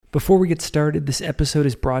Before we get started, this episode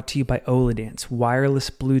is brought to you by Oladance, wireless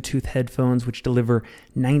Bluetooth headphones which deliver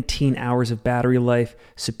 19 hours of battery life,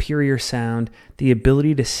 superior sound, the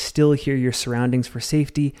ability to still hear your surroundings for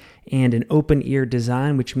safety, and an open ear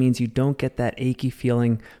design, which means you don't get that achy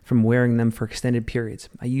feeling from wearing them for extended periods.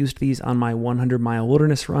 I used these on my 100-mile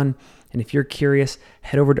wilderness run, and if you're curious,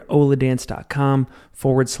 head over to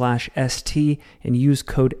oladance.com/ST and use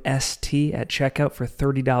code ST at checkout for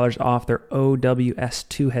 $30 off their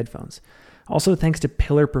OWS2 headphones. Also, thanks to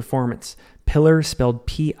Pillar Performance. Pillar, spelled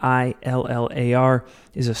Pillar,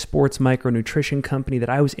 is a sports micronutrition company that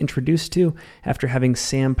I was introduced to after having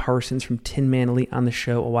Sam Parsons from Tin Man Elite on the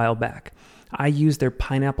show a while back. I use their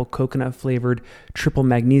pineapple coconut flavored triple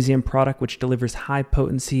magnesium product, which delivers high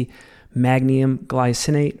potency magnesium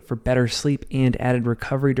glycinate for better sleep and added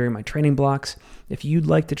recovery during my training blocks. If you'd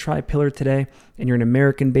like to try Pillar today and you're an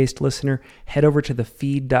American-based listener, head over to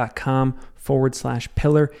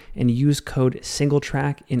thefeed.com/Pillar and use code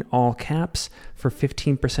SingleTrack in all caps for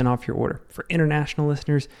 15% off your order. For international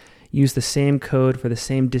listeners, use the same code for the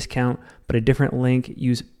same discount, but a different link.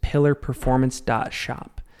 Use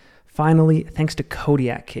pillarperformance.shop. Finally, thanks to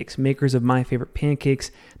Kodiak Cakes, makers of my favorite pancakes.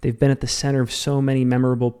 They've been at the center of so many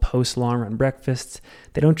memorable post-long run breakfasts.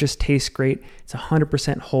 They don't just taste great, it's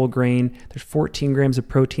 100% whole grain. There's 14 grams of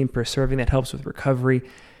protein per serving that helps with recovery.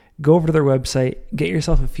 Go over to their website, get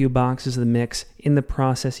yourself a few boxes of the mix. In the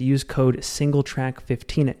process, use code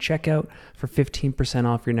SingleTrack15 at checkout for 15%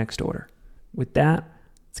 off your next order. With that,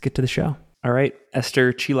 let's get to the show. All right,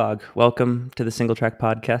 Eszter Csillag, welcome to the Single Track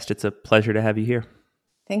Podcast. It's a pleasure to have you here.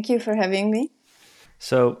 Thank you for having me.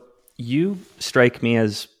 So you strike me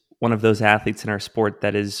as one of those athletes in our sport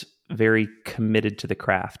that is very committed to the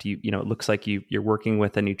craft. You know, it looks like you're working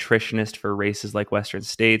with a nutritionist for races like Western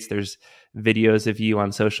States. There's videos of you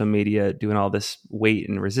on social media doing all this weight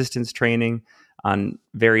and resistance training. On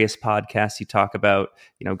various podcasts, you talk about,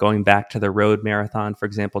 you know, going back to the road marathon, for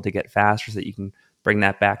example, to get faster so that you can bring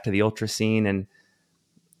that back to the ultra scene. And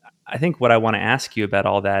I think what I want to ask you about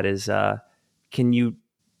all that is, can you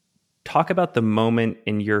talk about the moment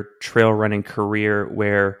in your trail running career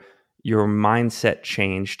where your mindset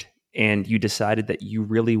changed and you decided that you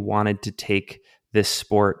really wanted to take this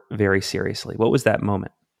sport very seriously? What was that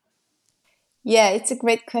moment? Yeah, it's a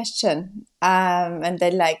great question. And I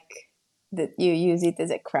like that you use it as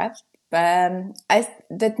a craft. That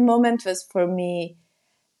moment was for me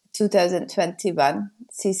 2021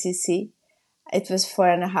 CCC. It was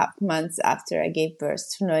 4.5 months after I gave birth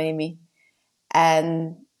to Noemi.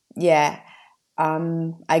 And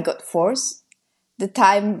I got fourth. The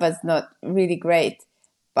time was not really great,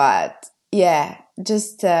 but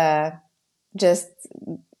just that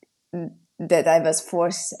I was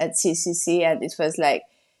fourth at CCC, and it was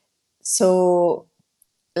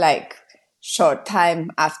short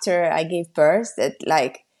time after I gave birth that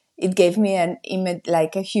it gave me a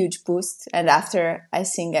huge boost. And after, I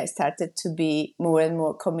think I started to be more and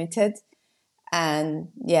more committed, and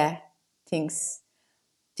things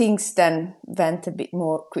then went a bit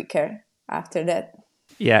more quicker after that.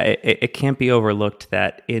 Yeah, it can't be overlooked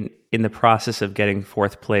that in the process of getting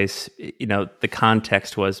fourth place, you know, the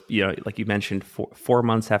context was, you know, like you mentioned, 4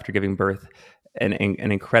 months after giving birth, an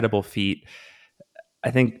incredible feat. I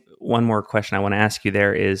think one more question I want to ask you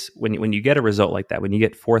there is when you get a result like that, when you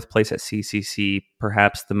get fourth place at CCC,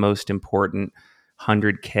 perhaps the most important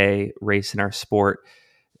 100K race in our sport,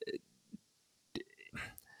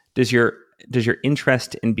 does your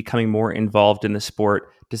interest in becoming more involved in the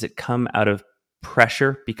sport, does it come out of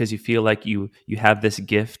pressure because you feel like you have this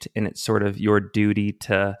gift and it's sort of your duty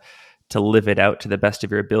to live it out to the best of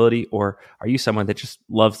your ability? Or are you someone that just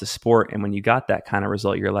loves the sport, and when you got that kind of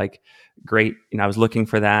result, you're like, great, you know, I was looking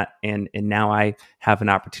for that, and now I have an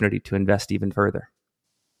opportunity to invest even further?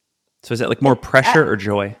 So is it like more pressure or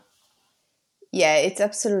joy? Yeah, it's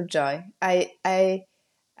absolute joy. I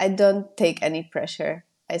don't take any pressure.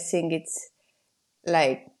 I think it's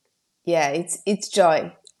it's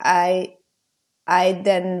joy. I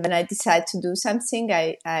then, when I decide to do something,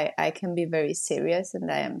 I can be very serious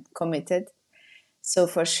and I am committed. So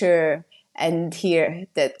for sure, and here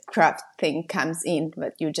that craft thing comes in,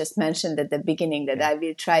 what you just mentioned at the beginning, that I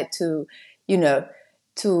will try to,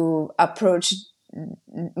 to approach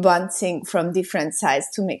one thing from different sides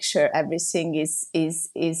to make sure everything is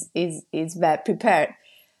well prepared.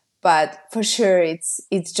 But for sure,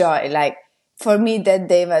 it's joy. Like, for me, that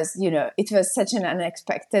day was, it was such an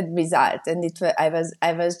unexpected result, and I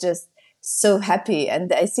was just so happy.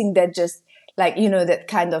 And I think that just that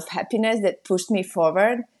kind of happiness that pushed me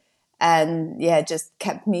forward, and just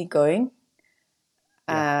kept me going,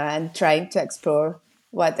 and trying to explore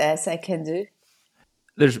what else I can do.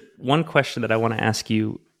 There's one question that I want to ask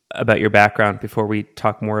you about your background before we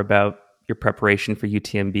talk more about your preparation for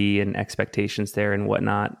UTMB and expectations there and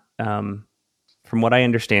whatnot. From what I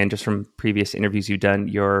understand, just from previous interviews you've done,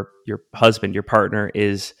 your husband, your partner,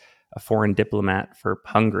 is a foreign diplomat for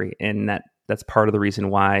Hungary, and that's part of the reason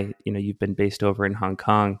why you've been based over in Hong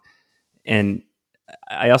Kong. And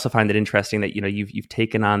I also find it interesting that you've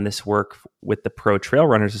taken on this work with the Pro Trail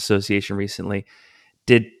Runners Association recently.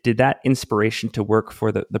 Did that inspiration to work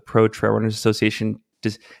for the Pro Trail Runners Association,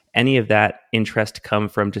 does any of that interest come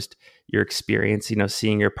from just your experience,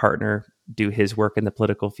 seeing your partner do his work in the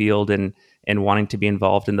political field and wanting to be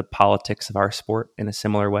involved in the politics of our sport in a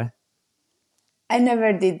similar way? I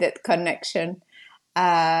never did that connection.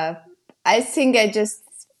 I think I just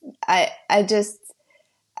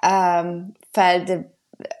felt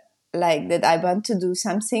like that I want to do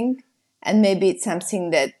something, and maybe it's something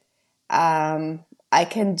that I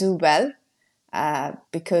can do well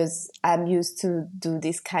because I'm used to do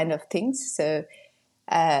this kind of things. So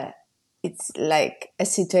it's like a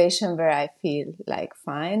situation where I feel like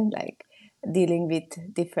fine, like dealing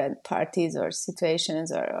with different parties or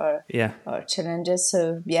situations or challenges.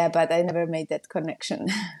 So yeah, but I never made that connection.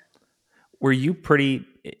 Were you pretty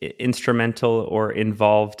instrumental or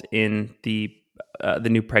involved in the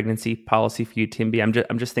new pregnancy policy for UTMB?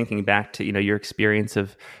 I'm just thinking back to your experience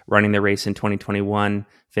of running the race in 2021,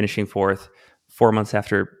 finishing fourth, 4 months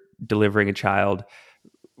after delivering a child.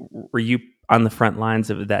 Were you on the front lines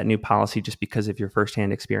of that new policy just because of your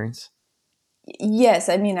firsthand experience? Yes,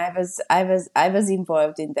 I mean, I was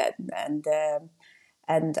involved in that,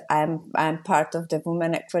 and I'm part of the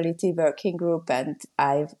Women Equality Working Group, and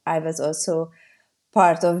I was also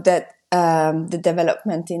part of that the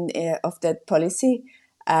development of that policy,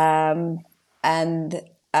 and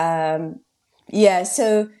yeah.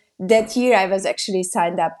 So that year I was actually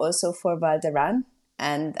signed up also for Valderrun,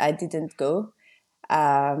 and I didn't go.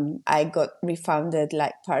 I got refunded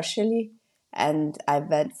like partially, and I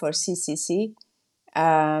went for CCC.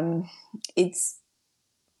 It's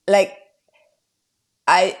like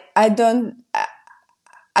I don't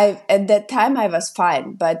I at that time I was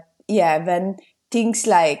fine, but yeah, when things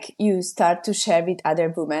like you start to share with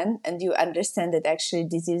other women and you understand that actually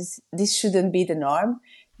this shouldn't be the norm,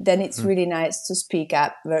 then it's really nice to speak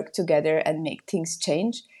up, work together, and make things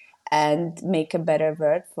change and make a better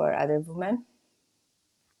world for other women.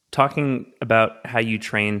 Talking about how you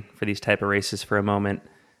train for these type of races for a moment,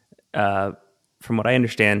 from what I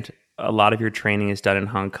understand, a lot of your training is done in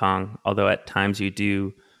Hong Kong, although at times you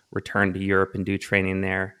do return to Europe and do training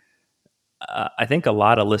there. I think a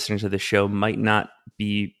lot of listeners of the show might not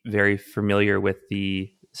be very familiar with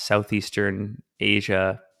the Southeastern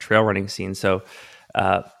Asia trail running scene. So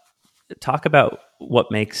talk about what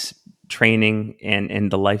makes training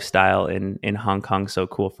and the lifestyle in Hong Kong so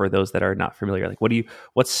cool for those that are not familiar. Like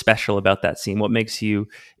what's special about that scene? What makes you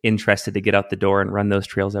interested to get out the door and run those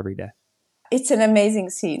trails every day? It's an amazing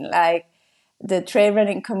scene. Like the trail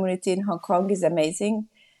running community in Hong Kong is amazing,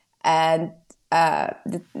 and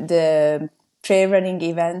the trail running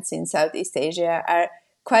events in Southeast Asia are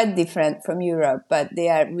quite different from Europe, but they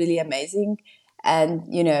are really amazing. And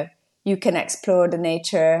you can explore the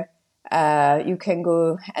nature. You can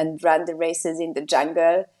go and run the races in the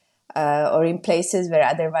jungle or in places where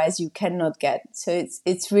otherwise you cannot get. So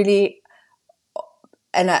it's really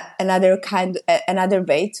another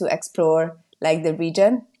way to explore like the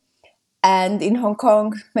region. And in Hong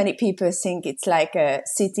Kong, many people think it's like a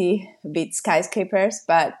city with skyscrapers,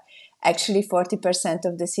 but actually 40%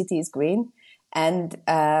 of the city is green, and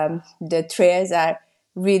the trails are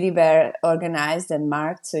really well organized and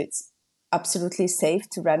marked, so it's absolutely safe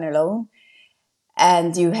to run alone.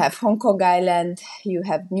 And you have Hong Kong Island, you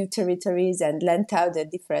have New Territories and Lantau, the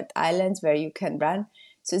different islands where you can run.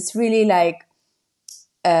 So it's really like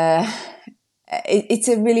it's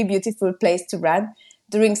a really beautiful place to run.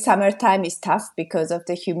 During summertime is tough because of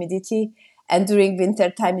the humidity, and during winter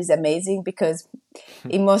time is amazing because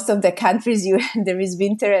in most of the countries there is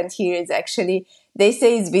winter, and here it's actually, they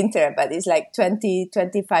say it's winter, but it's like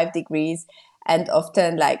 20-25 degrees and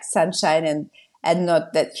often like sunshine and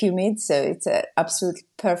not that humid. So it's an absolute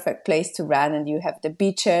perfect place to run, and you have the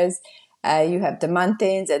beaches, you have the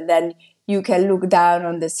mountains, and then you can look down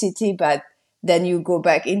on the city, but then you go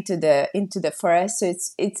back into the forest. So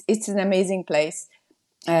it's an amazing place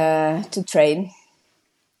to train.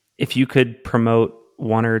 If you could promote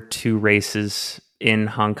one or two races in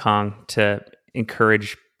Hong Kong to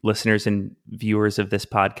encourage listeners and viewers of this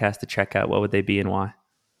podcast to check out, what would they be and why?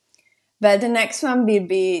 Well, the next one will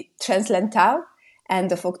be Translantau,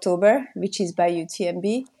 end of October, which is by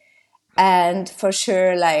UTMB. And for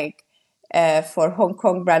sure, like For Hong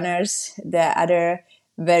Kong runners, the other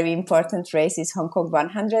very important race is Hong Kong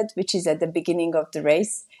 100, which is at the beginning of the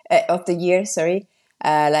race of the year. Sorry,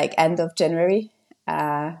 like end of January.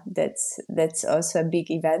 That's also a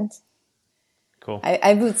big event. Cool.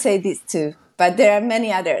 I would say these two, but there are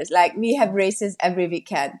many others. Like we have races every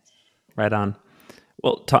weekend. Right on.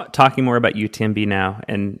 Well, talking more about UTMB now,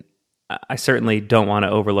 and I certainly don't want to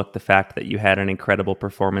overlook the fact that you had an incredible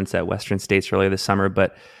performance at Western States earlier this summer,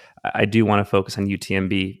 but I do want to focus on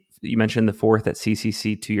UTMB. You mentioned the 4th at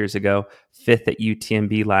CCC 2 years ago, 5th at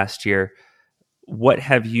UTMB last year. What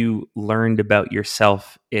have you learned about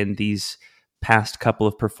yourself in these past couple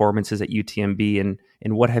of performances at UTMB,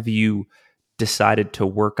 and what have you decided to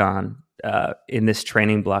work on in this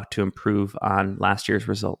training block to improve on last year's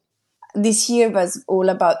result? This year was all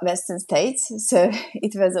about Western States, so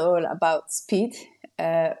it was all about speed.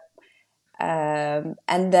 And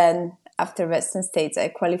then after Western States, I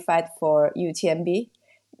qualified for UTMB.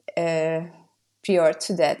 Prior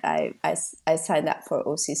to that, I signed up for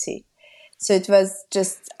OCC. So it was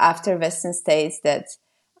just after Western States that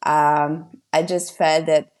I just felt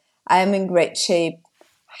that I am in great shape,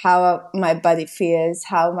 how my body feels,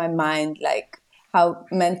 how my mind, like how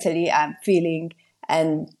mentally I'm feeling.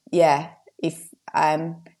 And yeah, if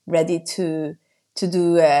I'm ready to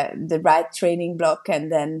do the right training block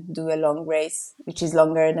and then do a long race, which is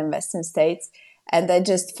longer than Western States. And I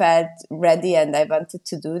just felt ready and I wanted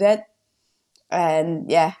to do that. And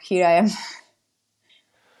yeah, here I am.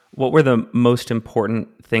 What were the most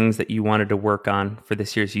important things that you wanted to work on for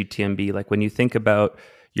this year's UTMB? Like when you think about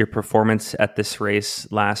your performance at this race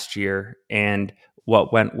last year and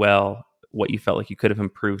what went well, what you felt like you could have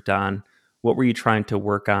improved on, what were you trying to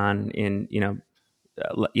work on in,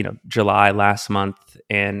 July last month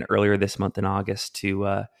and earlier this month in August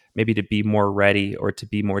to maybe to be more ready or to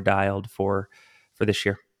be more dialed for this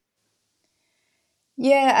year?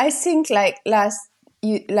 Yeah, I think like last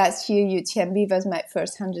year UTMB was my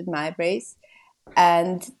first 100-mile race,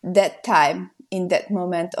 and that time, in that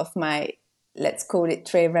moment of my, let's call it,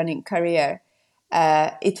 trail running career,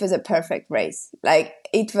 it was a perfect race. Like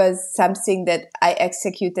it was something that I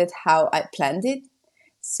executed how I planned it.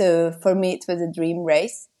 So for me, it was a dream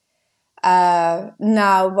race.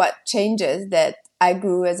 Now what changes that I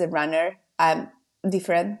grew as a runner. I'm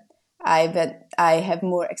different. I have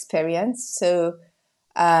more experience. So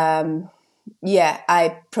I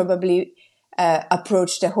probably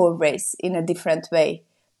approached the whole race in a different way.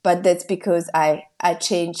 But that's because I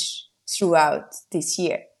changed throughout this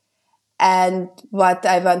year. And what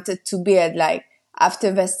I wanted to build, like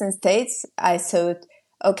after Western States, I thought,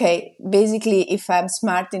 okay, basically if I'm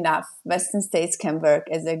smart enough, Western States can work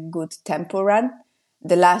as a good tempo run,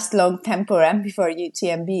 the last long tempo run before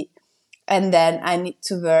UTMB. And then I need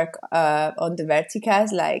to work on the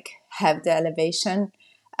verticals, like have the elevation,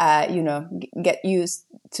 get used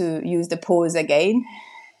to use the pose again.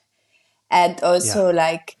 And also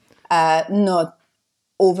not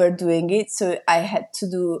overdoing it. So I had to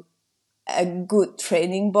do a good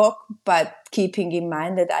training block, but keeping in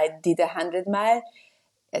mind that I did 100-mile.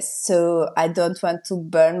 So I don't want to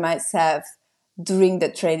burn myself during the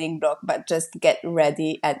training block, but just get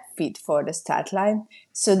ready and fit for the start line.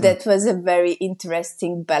 So that was a very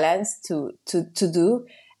interesting balance to do.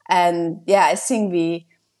 And yeah, I think we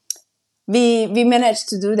managed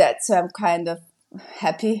to do that. So I'm kind of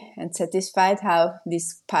happy and satisfied how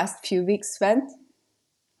these past few weeks went.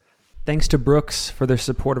 Thanks to Brooks for their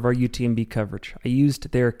support of our UTMB coverage. I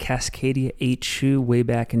used their Cascadia 8 shoe way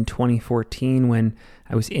back in 2014 when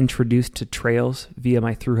I was introduced to trails via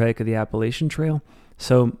my thru hike of the Appalachian Trail.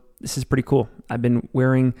 So this is pretty cool. I've been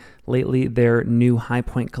wearing lately their new High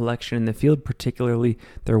Point collection in the field, particularly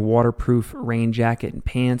their waterproof rain jacket and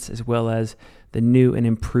pants, as well as the new and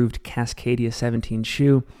improved Cascadia 17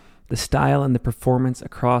 shoe. The style and the performance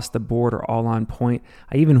across the board are all on point.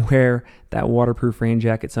 I even wear that waterproof rain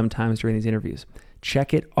jacket sometimes during these interviews.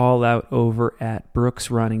 Check it all out over at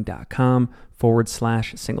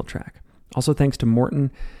brooksrunning.com/singletrack. Also, thanks to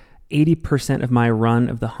Morton. 80% of my run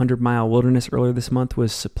of the 100-mile wilderness earlier this month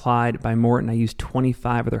was supplied by Morton. I used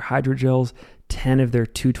 25 of their hydrogels, 10 of their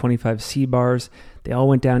 225 C bars. They all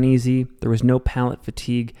went down easy. There was no palate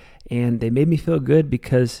fatigue, and they made me feel good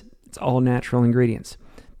because it's all natural ingredients.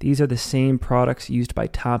 These are the same products used by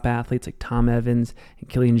top athletes like Tom Evans and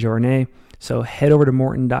Kilian Jornet. So head over to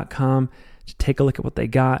Morton.com to take a look at what they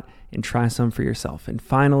got and try some for yourself. And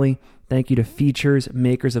finally, thank you to Features,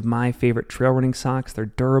 makers of my favorite trail running socks. They're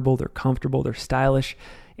durable, they're comfortable, they're stylish,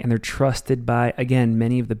 and they're trusted by, again,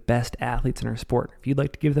 many of the best athletes in our sport. If you'd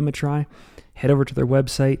like to give them a try, head over to their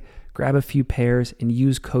website, grab a few pairs and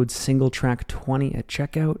use code SingleTrack20 at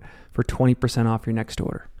checkout for 20% off your next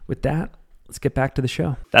order. With that, let's get back to the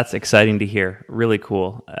show. That's exciting to hear. Really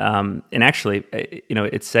cool. And actually,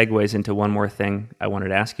 it segues into one more thing I wanted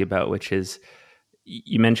to ask you about, which is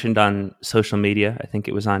you mentioned on social media, I think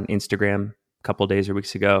it was on Instagram a couple of days or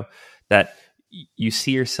weeks ago, that you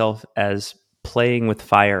see yourself as playing with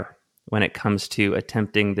fire when it comes to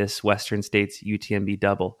attempting this Western States UTMB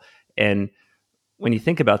double. And when you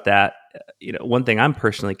think about that, one thing I'm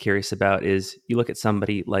personally curious about is you look at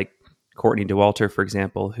somebody like Courtney Dauwalter, for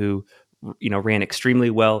example, who ran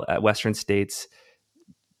extremely well at Western States,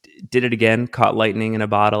 did it again, caught lightning in a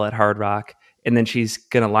bottle at Hard Rock, and then she's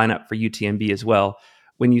going to line up for UTMB as well.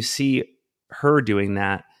 When you see her doing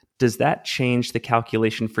that, does that change the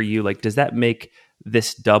calculation for you? Like, does that make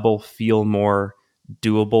this double feel more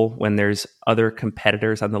doable when there's other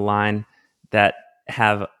competitors on the line that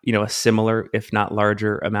have, a similar, if not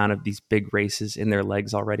larger amount of these big races in their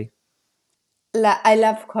legs already? I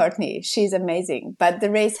love Courtney. She's amazing, but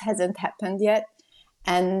the race hasn't happened yet.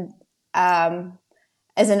 And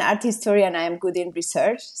as an art historian, I am good in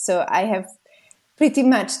research. So I have pretty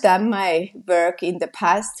much done my work in the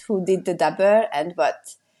past, who did the double and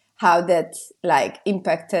how that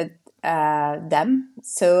impacted them.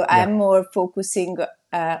 So I'm more focusing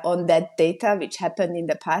on that data, which happened in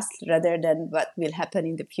the past, rather than what will happen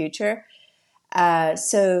in the future.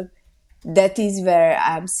 So that is where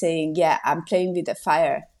I'm saying, I'm playing with the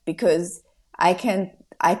fire, because I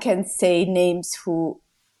can say names who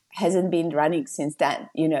hasn't been running since then.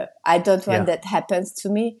 I don't want that happens to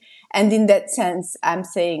me. And in that sense, I'm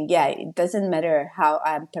saying, it doesn't matter how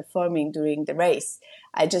I'm performing during the race.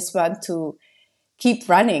 I just want to keep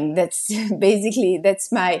running. That's basically,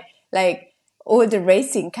 that's my, all the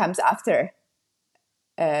racing comes after.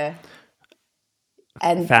 And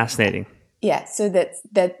fascinating. Yeah. So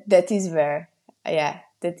that is where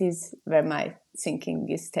my thinking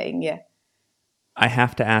is staying. Yeah. I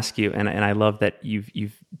have to ask you, and I love that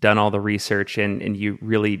you've done all the research and you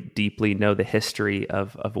really deeply know the history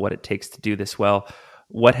of what it takes to do this well.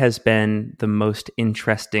 What has been the most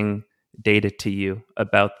interesting data to you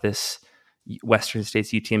about this Western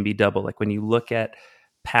States UTMB double? Like, when you look at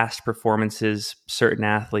past performances, certain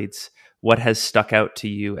athletes, what has stuck out to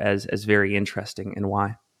you as very interesting, and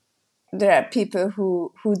why? There are people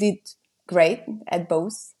who did great at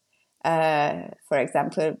both. For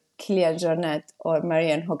example, Kilian Jornet or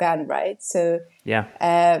Marianne Hogan, right? So there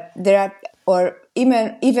are, or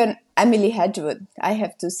even Emily Hedgewood. I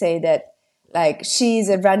have to say that, she is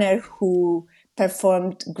a runner who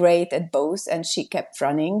performed great at both, and she kept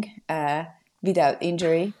running without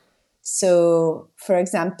injury. So, for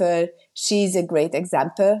example, she is a great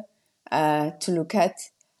example to look at.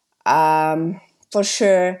 For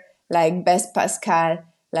sure, Bess Pascal,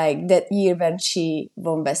 that year when she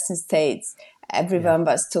won Western States, everyone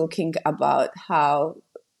was talking about how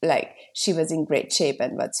she was in great shape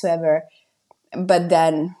and whatsoever. But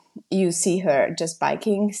then you see her just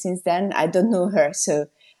biking since then. I don't know her, so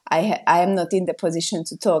I am not in the position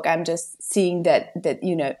to talk. I'm just seeing that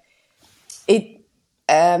it.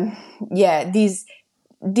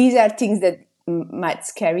 These are things that might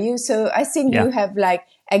scare you. So I think you have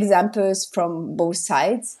examples from both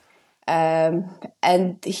sides.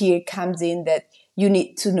 And here comes in that you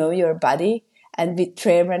need to know your body. And with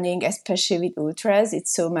trail running, especially with ultras,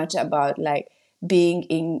 it's so much about being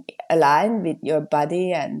in align with your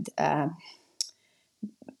body, and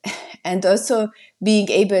also being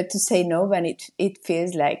able to say no when it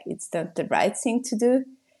feels like it's not the right thing to do.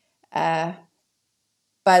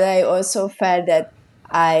 But I also felt that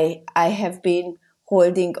I have been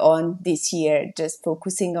holding on this year, just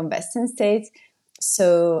focusing on Western States,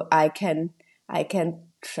 so I can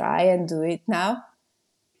try and do it now.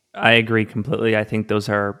 I agree completely. I think those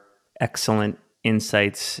are excellent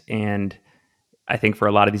insights, and I think for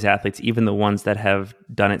a lot of these athletes, even the ones that have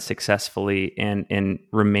done it successfully and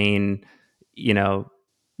remain,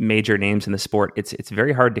 major names in the sport, it's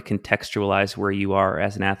very hard to contextualize where you are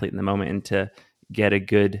as an athlete in the moment and to get a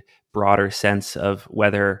good broader sense of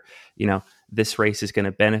whether this race is going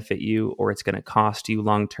to benefit you or it's going to cost you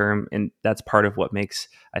long term. And that's part of what makes,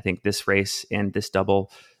 I think, this race and this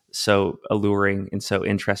double so alluring and so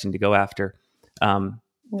interesting to go after.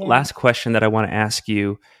 Last question that I want to ask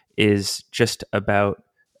you is just about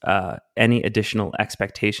any additional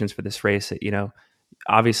expectations for this race.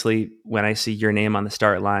 Obviously, when I see your name on the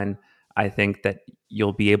start line, I think that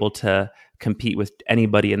you'll be able to compete with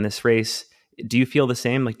anybody in this race. Do you feel the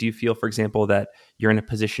same? Do you feel, for example, that you're in a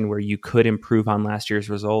position where you could improve on last year's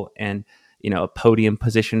result and, a podium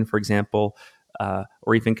position, for example,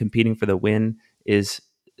 or even competing for the win is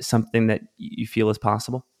something that you feel is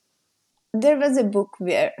possible? There was a book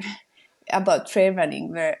about trail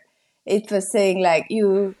running where it was saying like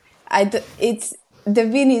it's the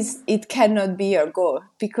win is it cannot be your goal,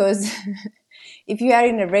 because if you are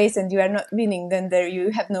in a race and you are not winning, then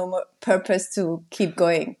you have no more purpose to keep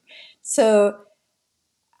going. So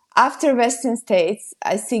after Western States,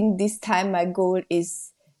 I think this time my goal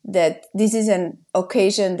is that this is an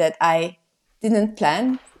occasion that I didn't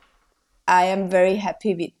plan. I am very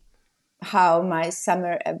happy with how my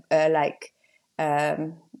summer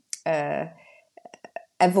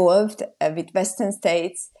evolved with Western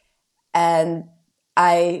States, and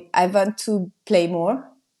I want to play more.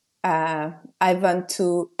 I want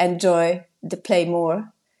to enjoy the play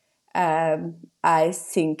more. I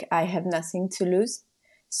think I have nothing to lose.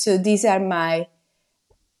 So these are my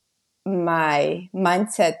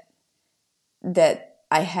mindset that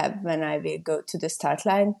I have when I will go to the start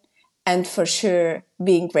line, and for sure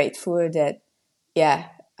being grateful that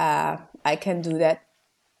I can do that.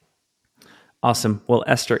 Awesome. Well,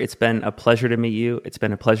 Eszter, it's been a pleasure to meet you. It's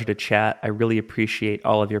been a pleasure to chat. I really appreciate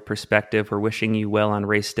all of your perspective. We're wishing you well on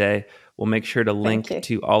race day. We'll make sure to link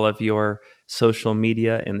to all of your social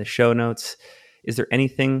media in the show notes. Is there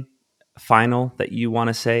anything final that you want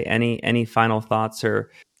to say? Any final thoughts?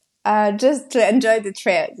 Or just to enjoy the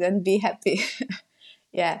trails and be happy.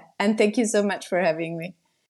 Yeah. And thank you so much for having me.